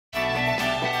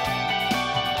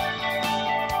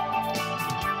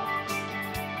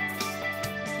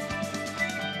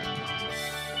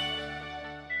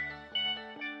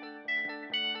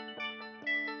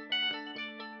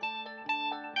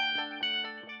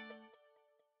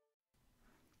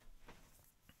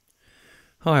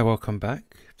Hi, welcome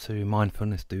back to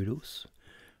Mindfulness Doodles.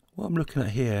 What I'm looking at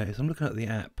here is I'm looking at the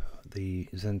app, the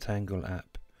Zentangle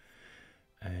app,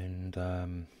 and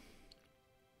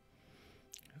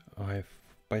I've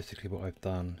basically what I've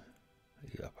done,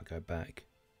 if I go back,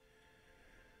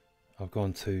 I've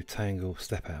gone to Tangle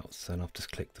Step Outs and I've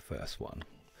just clicked the first one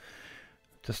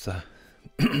just to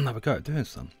have a go at doing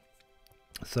some.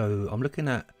 So I'm looking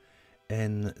at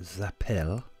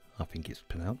Nzeppel, I think it's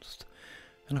pronounced,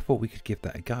 and I thought we could give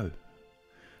that a go.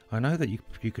 I know that you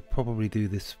could probably do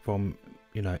this from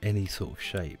any sort of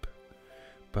shape,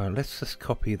 but let's just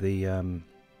copy the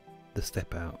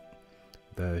step out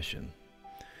version.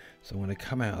 So I'm going to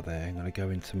come out of there, I'm going to go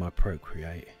into my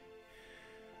Procreate,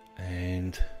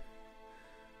 and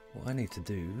what I need to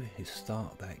do is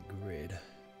start that grid.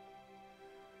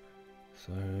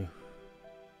 So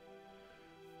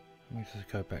let me just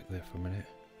go back there for a minute.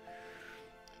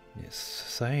 It's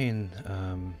saying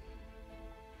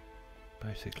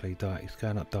basically it's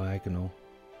going up diagonal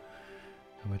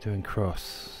and we're doing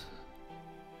cross,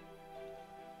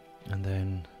 and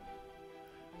then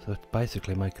so it's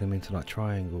basically making them into like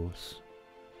triangles.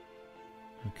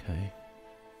 Okay,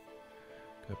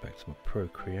 go back to my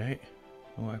Procreate.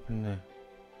 What happened there?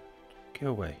 Go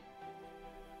away.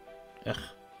 Ugh.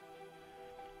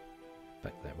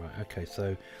 Back there, right. Okay,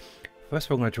 so first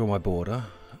of all I'm going to draw my border,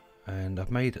 and I've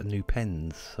made a new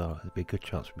pens, so there'll be a good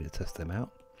chance for me to test them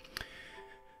out.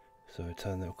 So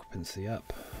turn the occupancy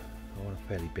up. I want a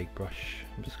fairly big brush.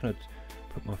 I'm just going to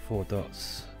put my 4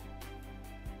 dots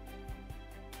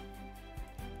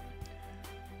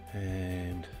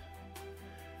and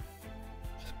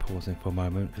just pausing for a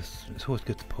moment, because it's always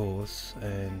good to pause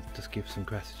and just give some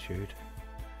gratitude.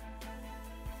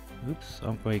 Oops,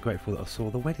 I'm very grateful that I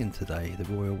saw the wedding today, the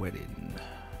royal wedding.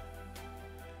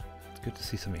 It's good to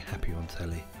see something happy on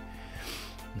telly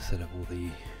instead of all the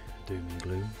doom and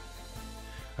gloom.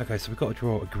 Okay, so we've got to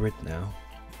draw a grid now,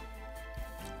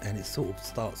 and it sort of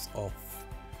starts off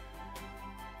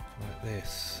like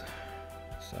this.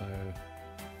 So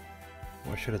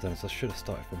what I should have done is I should have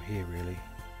started from here really,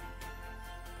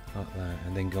 like that,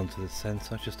 and then gone to the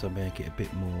centre just to make it a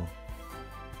bit more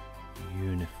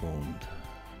uniformed.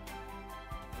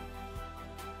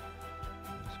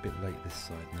 It's a bit late this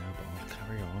side now, but I'll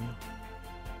carry on.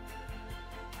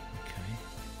 Okay,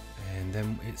 and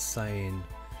then it's saying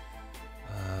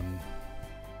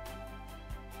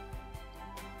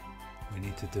we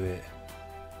need to do it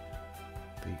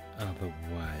the other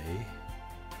way.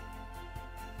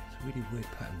 It's a really weird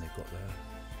pattern they've got there.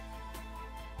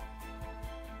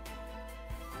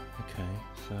 Okay,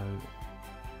 so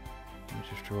let me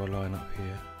just draw a line up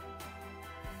here.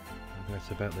 I'll go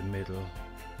to about the middle,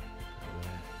 about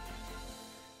there.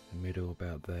 The middle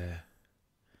about there.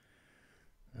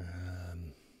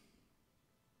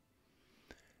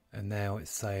 And now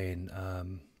it's saying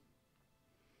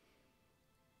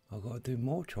I've got to do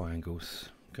more triangles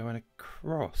going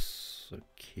across.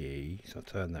 Okay, so I'll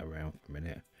turn that around for a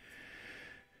minute.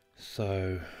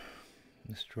 So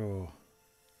let's draw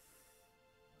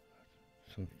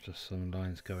just some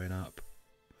lines going up.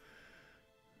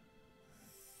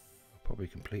 I'll probably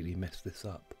completely mess this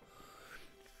up.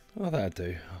 Oh, that'll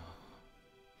do.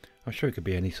 I'm sure it could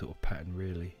be any sort of pattern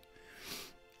really.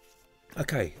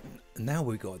 Okay, now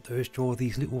what we've got to do is draw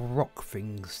these little rock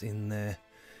things in there.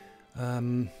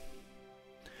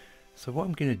 So what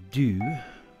I'm going to do...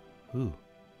 Ooh,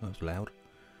 that was loud.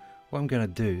 What I'm going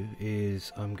to do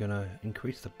is I'm going to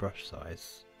increase the brush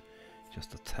size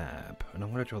just a tad, and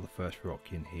I'm going to draw the first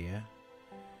rock in here.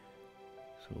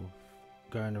 Sort of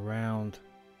going around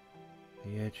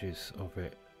the edges of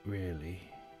it, really.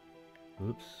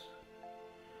 Oops.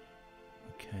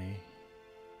 Okay.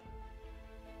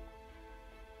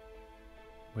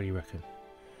 What do you reckon?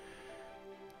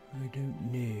 I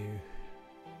don't know.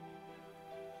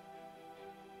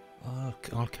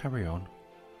 I'll carry on.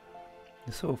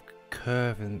 It's sort of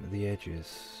curving the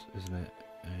edges, isn't it?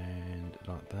 And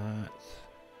like that.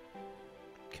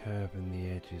 Curving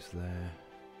the edges there.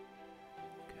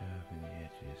 Curving the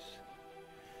edges.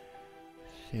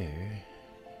 So,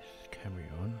 let's carry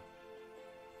on.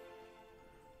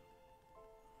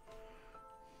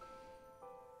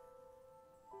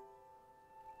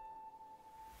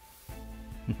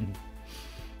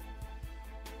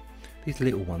 These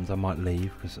little ones I might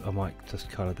leave because I might just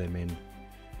colour them in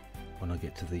when I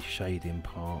get to the shading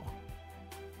part.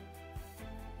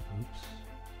 Oops,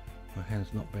 my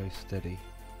hand's not very steady.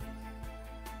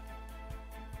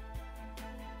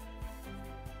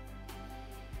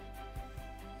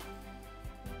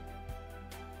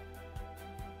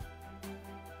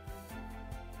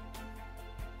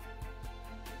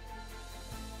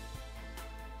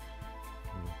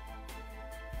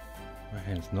 My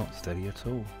hand's not steady at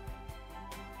all.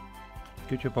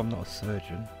 Good job I'm not a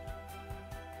surgeon.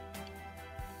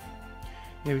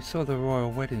 Yeah, we saw the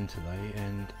royal wedding today,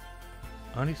 and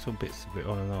I only saw bits of it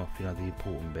on and off, you know, the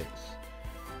important bits.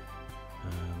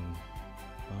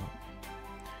 But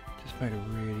just made a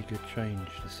really good change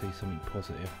to see something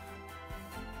positive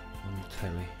on the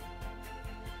telly.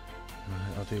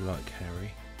 I do like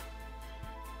Harry.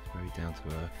 He's very down to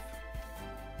earth.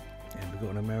 And we've got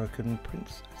an American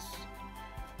princess,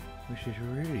 which is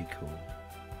really cool.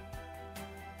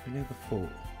 We never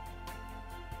thought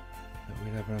that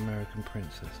we'd have an American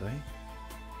princess, eh?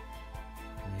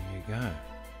 And there you go.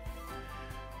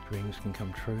 Dreams can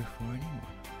come true for anyone.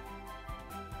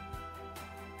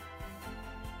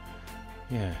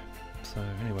 Yeah, so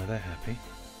anyway, they're happy.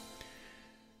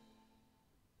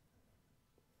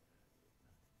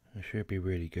 It should be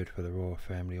really good for the royal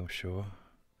family, I'm sure.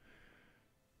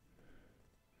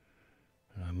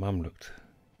 And her mum looked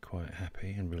quite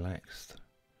happy and relaxed.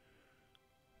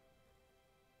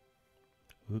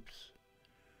 Oops.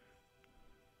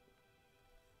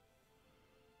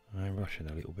 I'm rushing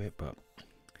a little bit, but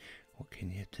what can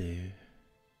you do?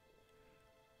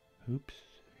 Oops.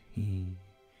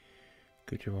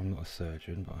 Good job I'm not a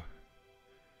surgeon, but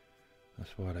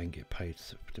that's why I don't get paid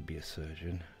to be a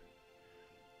surgeon.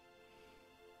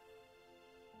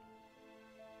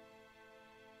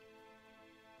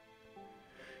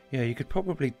 Yeah, you could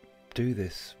probably do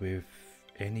this with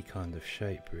any kind of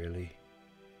shape, really.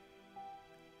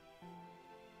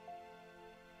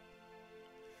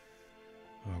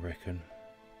 I reckon,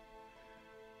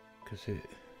 because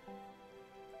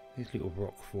these little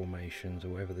rock formations, or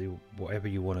whatever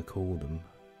you want to call them,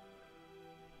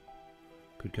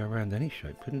 could go around any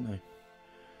shape, couldn't they?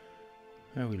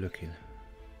 How are we looking?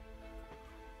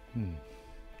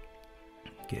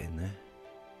 Get in there.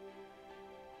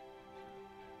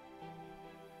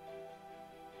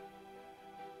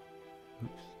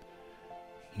 Oops.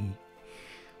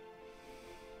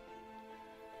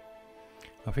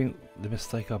 I think the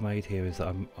mistake I made here is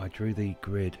that I drew the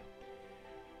grid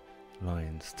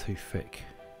lines too thick,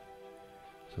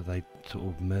 so they sort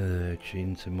of merge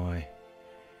into my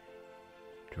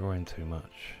drawing too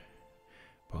much.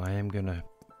 But I am going to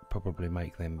probably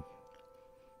make them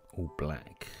all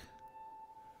black.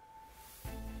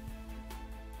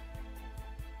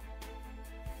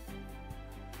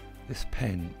 This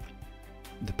pen,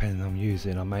 the pen I'm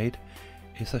using,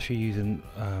 it's actually using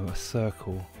a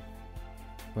circle.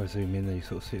 If I zoom in there, you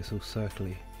sort of see it's all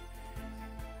circly,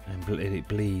 and it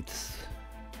bleeds.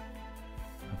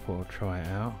 I thought I'd try it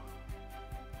out.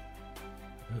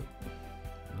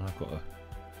 And I've got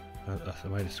I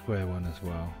made a square one as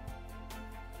well.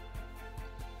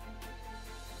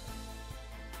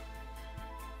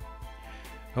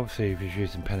 Obviously, if you're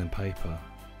using pen and paper,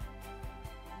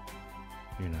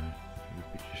 you know,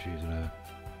 you're just using a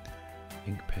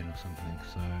ink pen or something.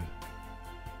 So,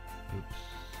 oops.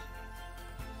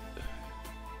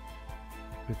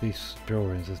 With these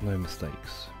drawings, there's no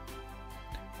mistakes.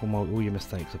 All your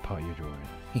mistakes are part of your drawing.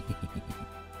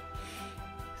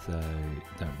 So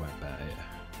don't worry about it.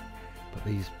 But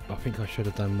these, I think I should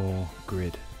have done more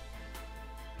grid,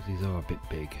 because these are a bit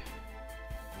big.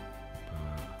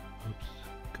 But, oops,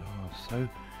 God, so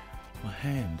my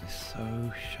hand is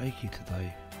so shaky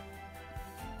today.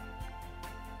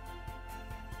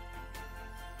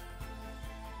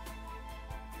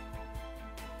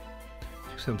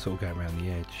 I'm sort of going around the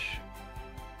edge.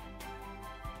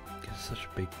 It's such a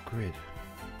big grid.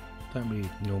 Don't really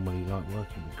normally like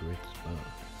working with grids, but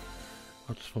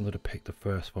I just wanted to pick the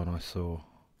first one I saw.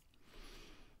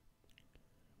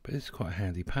 But it's quite a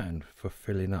handy pattern for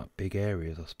filling up big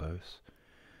areas, I suppose.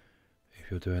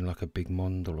 If you're doing like a big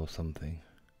mondel or something,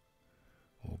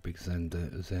 or big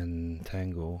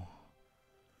Zentangle.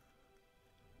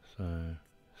 So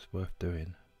it's worth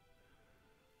doing.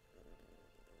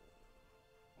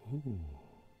 Ooh.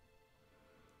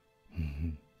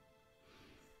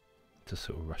 Just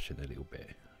sort of rushing a little bit.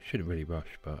 Shouldn't really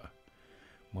rush, but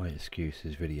my excuse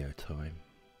is video time.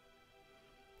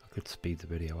 I could speed the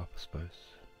video up, I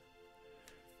suppose.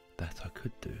 That I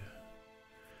could do.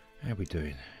 How are we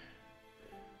doing?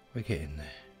 We're getting there.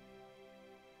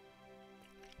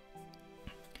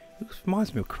 It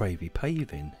reminds me of cravey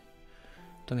paving.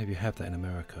 Don't know if you have that in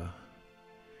America.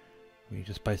 You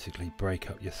just basically break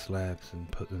up your slabs and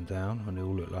put them down, and they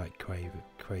all look like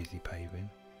crazy paving.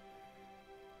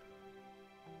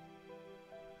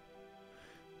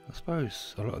 I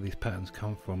suppose a lot of these patterns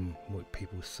come from what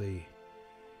people see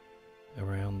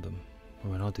around them. I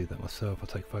mean, I do that myself. I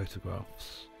take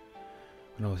photographs.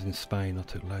 When I was in Spain, I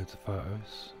took loads of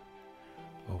photos.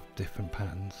 of different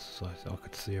patterns so I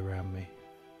could see around me.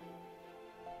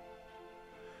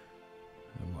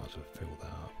 I might as well fill that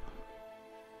up.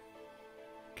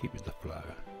 Keep with the flow.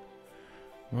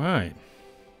 Right,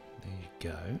 there you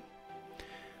go.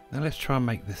 Now let's try and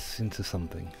make this into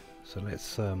something. So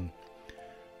let's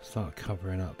start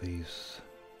covering up these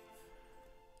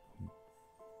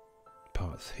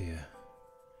parts here.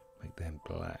 Make them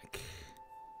black.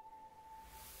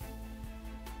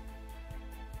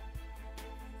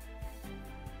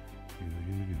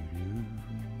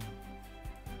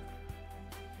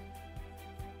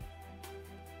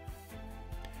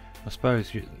 I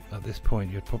suppose at this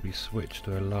point you'd probably switch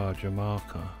to a larger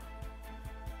marker.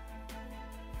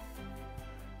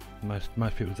 Most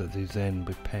people that do Zen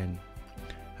with pen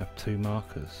have two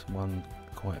markers, one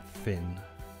quite thin,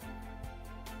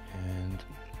 and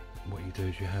what you do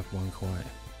is you have one quite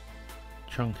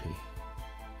chunky.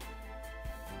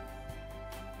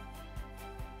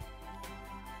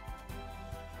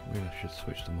 Really, I should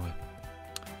switch to my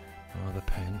other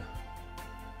pen.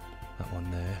 That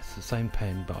one there. It's the same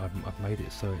pen, but I've made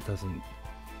it so it doesn't.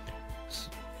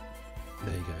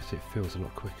 There you go. So it feels a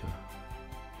lot quicker.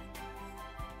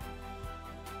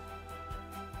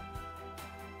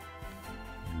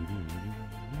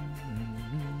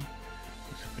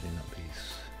 Just filling up these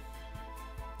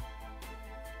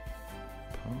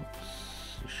parts.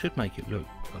 It should make it look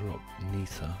a lot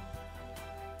neater.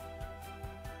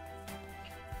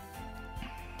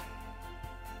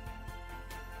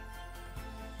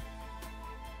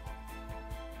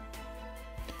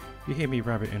 If you hear me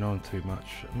rabbiting on too much,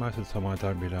 most of the time I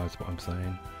don't realise what I'm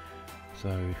saying, so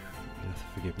you have to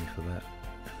forgive me for that.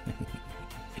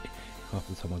 Half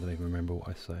the time I don't even remember what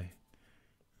I say,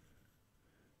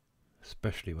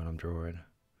 especially when I'm drawing,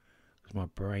 because my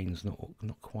brain's not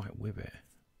quite with it.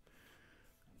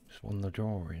 Just on the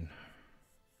drawing.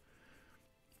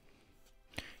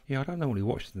 Yeah, I don't normally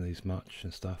watch these much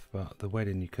and stuff, but the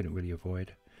wedding you couldn't really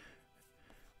avoid.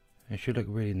 And she looked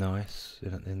really nice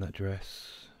in that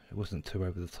dress. It wasn't too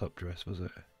over the top dress, was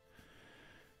it?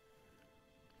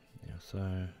 Yeah, so,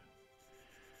 and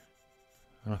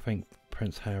I think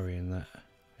Prince Harry and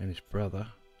his brother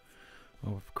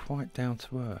are quite down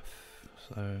to earth.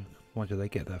 So, mind you, they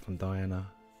get that from Diana,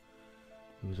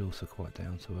 who was also quite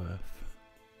down to earth.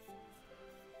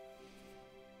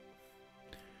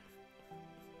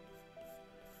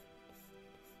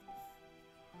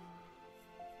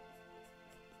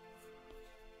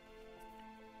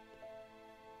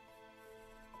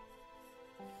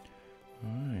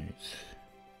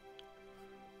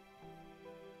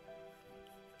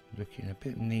 Looking a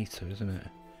bit neater, isn't it?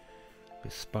 A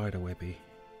bit spiderwebby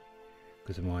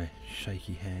because of my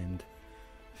shaky hand.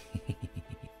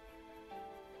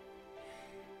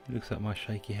 Looks like my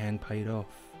shaky hand paid off.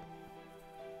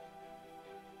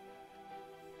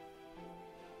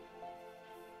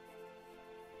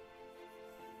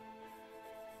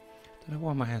 Don't know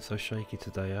why my hand's so shaky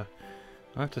today.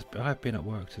 I've been at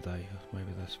work today.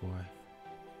 Maybe that's why.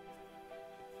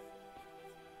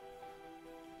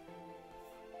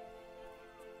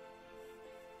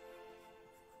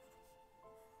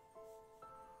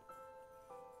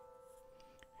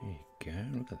 There you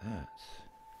go, look at that.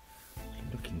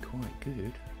 It's looking quite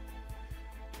good.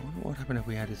 I wonder what would happen if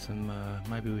we added some,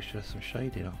 maybe we should have some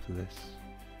shading after this.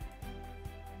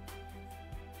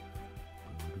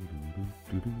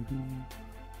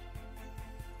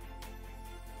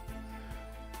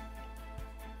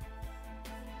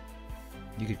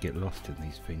 You could get lost in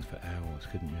these things for hours,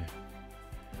 couldn't you?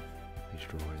 These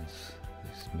drawings,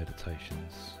 these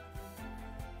meditations.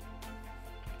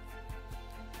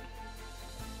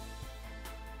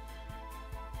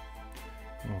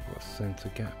 Oh, I've got a centre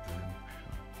gap there.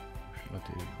 What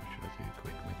should I do? What should I do?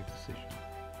 Quick, make a decision.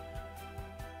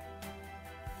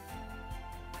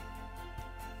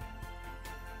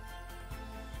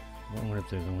 What I'm going to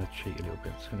do is I'm going to cheat a little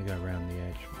bit. I'm just going to go around the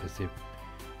edge as if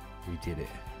we did it.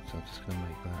 So I'm just going to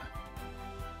make that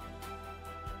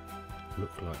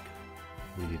look like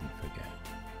we didn't forget.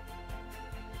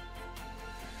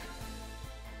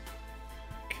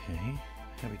 Okay,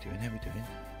 how we doing? How we doing?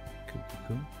 Cool, cool,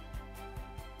 cool.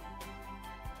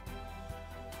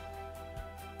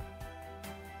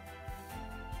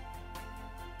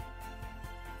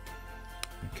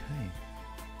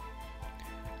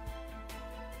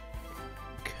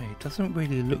 Okay, it doesn't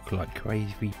really look like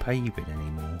crazy paving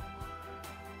anymore.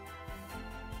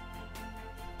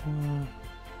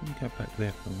 Let me go back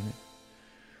there for a minute.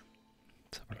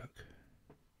 Let's have a look.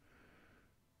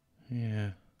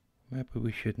 Yeah, maybe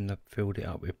we shouldn't have filled it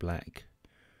up with black.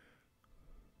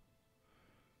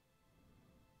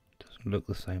 Doesn't look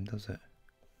the same, does it?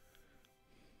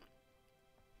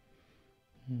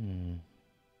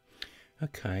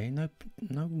 Okay, no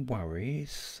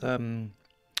worries. Go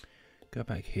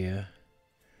back here.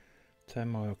 Turn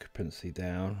my occupancy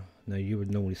down. Now you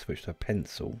would normally switch to a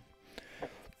pencil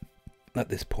at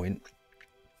this point.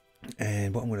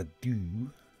 And what I'm going to do,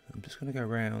 I'm just going to go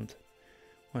around.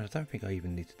 Well, I don't think I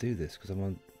even need to do this because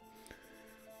I'm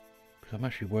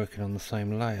actually working on the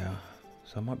same layer,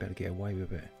 so I might be able to get away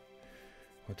with it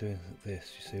by doing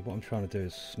this. You see, what I'm trying to do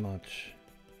is smudge,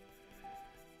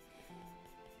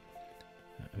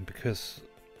 and because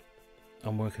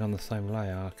I'm working on the same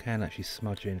layer, I can actually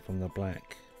smudge in from the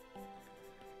black.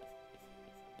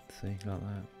 See, like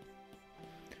that.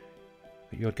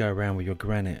 But you'd go around with your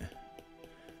granite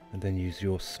and then use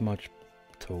your smudge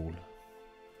tool,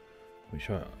 which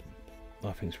I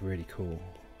think is really cool.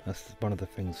 That's one of the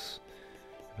things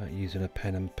about using a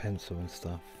pen and pencil and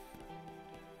stuff.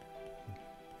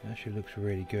 It actually looks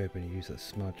really good when you use that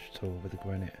smudge tool with the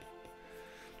granite.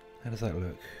 How does that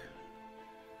look?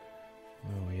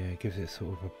 Oh yeah, it gives it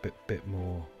sort of a bit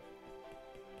more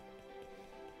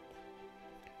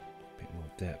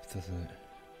depth, doesn't it?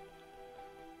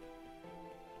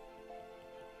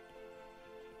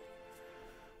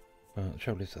 But the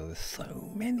trouble is, there's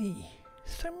so many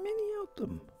of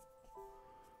them.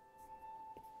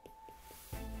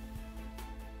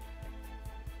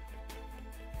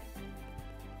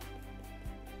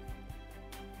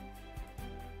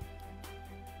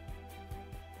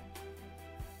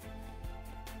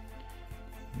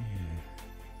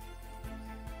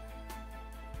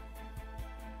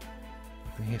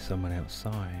 I can hear someone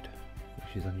outside,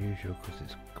 which is unusual because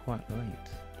it's quite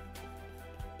late.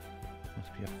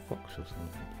 Must be a fox or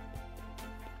something.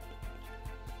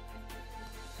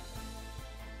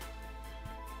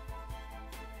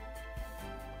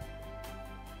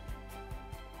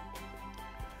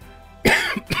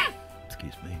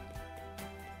 Excuse me.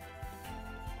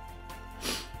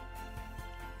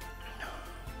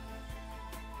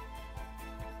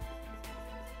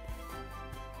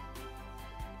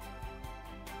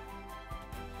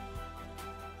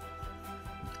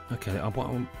 Okay, what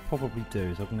I'll probably do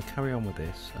is I'm going to carry on with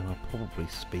this, and I'll probably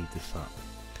speed this up.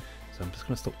 So I'm just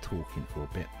going to stop talking for a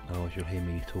bit, otherwise you'll hear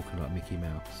me talking like Mickey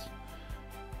Mouse.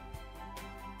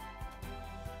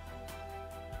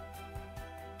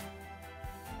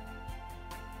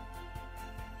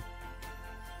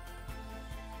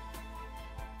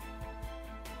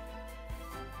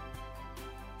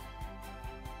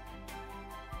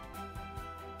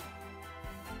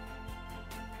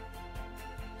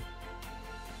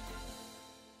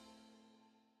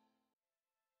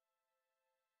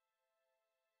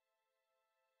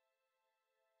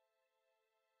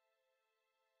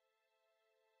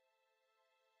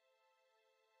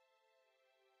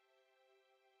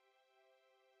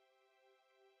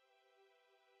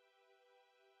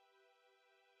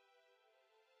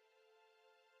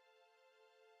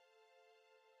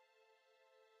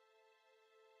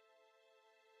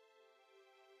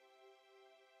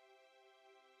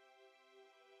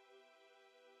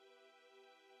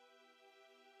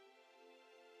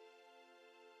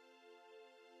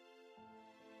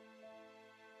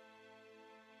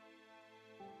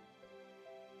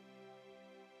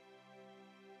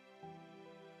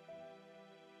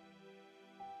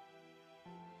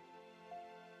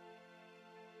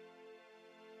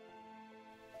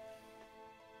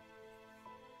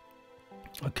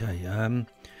 Okay,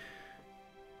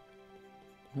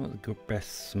 not the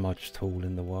best smudge tool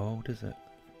in the world, is it?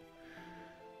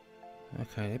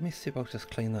 Okay, let me see if I'll just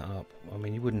clean that up. I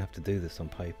mean, you wouldn't have to do this on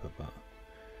paper, but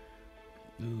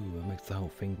ooh, it makes the whole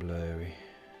thing blurry.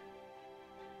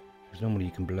 Because normally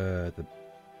you can blur the,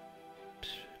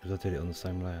 because I did it on the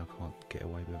same layer, I can't get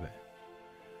away with it.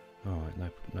 Alright,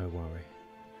 no worry.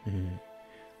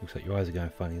 Looks like your eyes are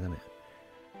going funny, doesn't it?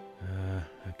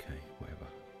 Okay, whatever.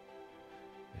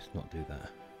 Let's not do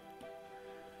that.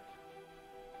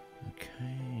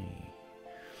 Okay.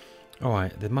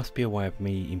 Alright, there must be a way of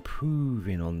me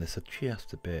improving on this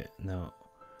just a bit. Now,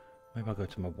 maybe I'll go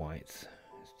to my whites.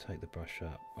 Let's take the brush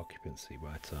up, occupancy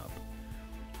right up.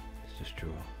 Let's just draw.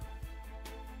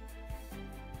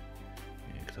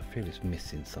 Yeah, because I feel it's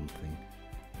missing something.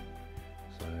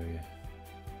 So,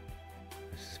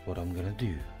 this is what I'm going to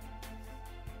do.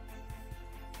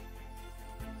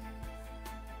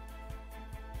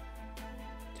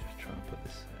 Put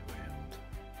this around.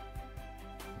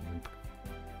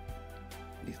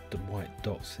 And the white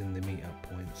dots in the meet-up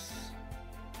points.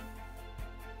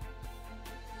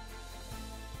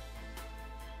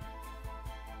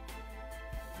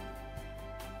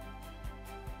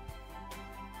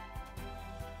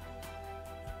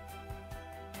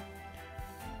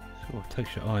 Sort of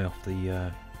takes your eye off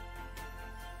the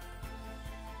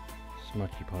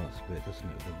smudgy parts of it, doesn't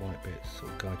it? The white bits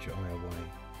sort of guide your eye away.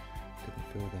 Didn't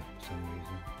feel that for some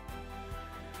reason.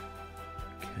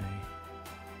 Okay.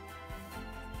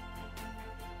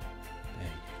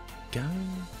 There you go.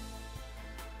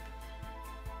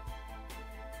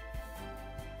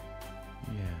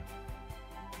 Yeah.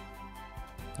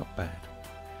 Not bad.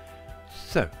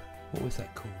 So, what was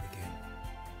that called again?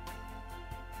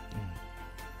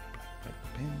 Black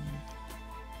pen.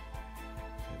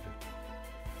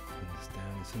 Pin this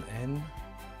down, it's an N.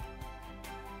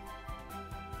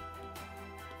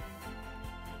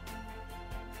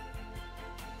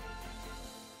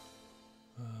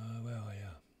 Where are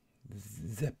you?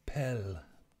 Nzeppel.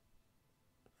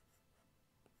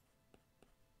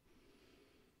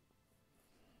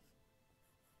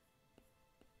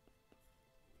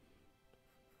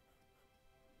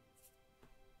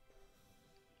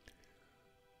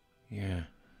 Yeah.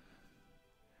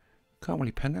 Can't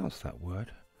really pronounce that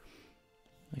word.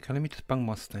 Okay, let me just bung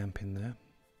my stamp in there.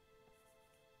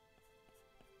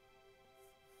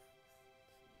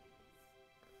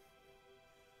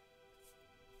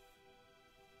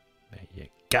 There you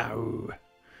go.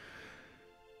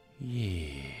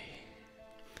 Yeah.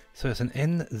 So it's an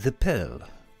Nzeppel.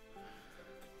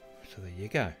 So there you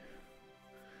go.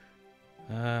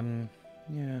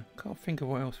 Yeah, can't think of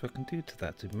what else I can do to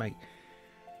that to make.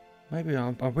 Maybe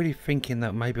I'm really thinking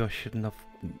that maybe I shouldn't have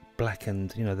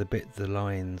blackened, you know, the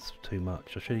lines too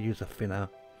much. I should have used a thinner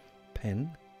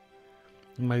pen.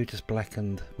 Maybe just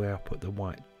blackened where I put the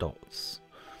white dots,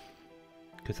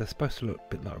 because they're supposed to look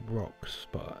a bit like rocks,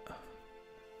 but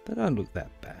they don't look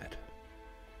that bad.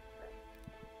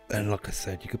 And like I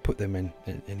said, you could put them in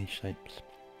any shapes.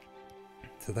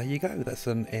 So there you go. That's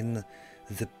an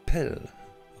Nzeppel.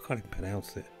 I can't even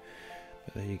pronounce it.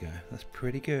 But there you go. That's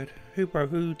pretty good.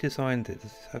 Who designed it?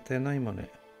 Does it have their name on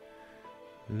it?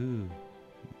 Ooh,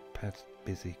 pad's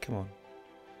busy. Come on.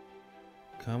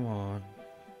 Come on.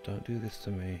 Don't do this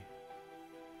to me.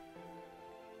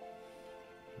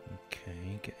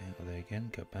 Okay, get out of there again.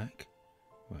 Go back.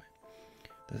 Right.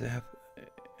 Does it have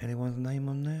anyone's name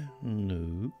on there?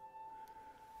 No.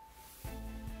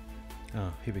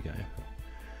 Ah, here we go.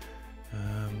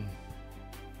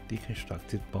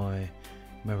 Deconstructed by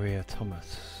Maria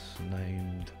Thomas,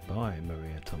 named by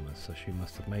Maria Thomas, so she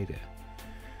must have made it.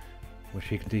 Well,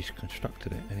 she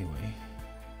deconstructed it anyway.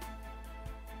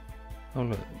 Oh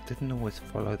look, didn't always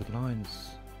follow the lines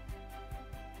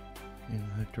in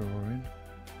her drawing.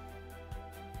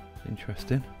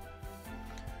 Interesting.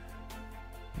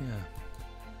 Yeah.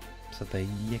 So there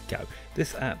you go.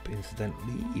 This app,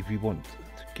 incidentally, if you want to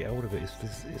get hold of it,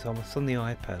 it's on the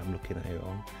iPad I'm looking at it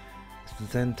on. It's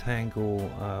the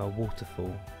Zentangle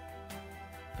waterfall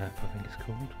app, I think it's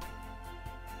called.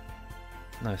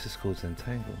 No, it's just called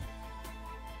Zentangle.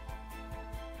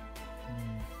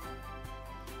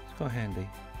 It's quite handy.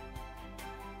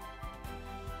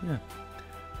 Yeah.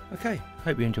 Okay,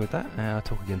 hope you enjoyed that. I'll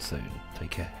talk again soon.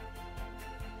 Take care.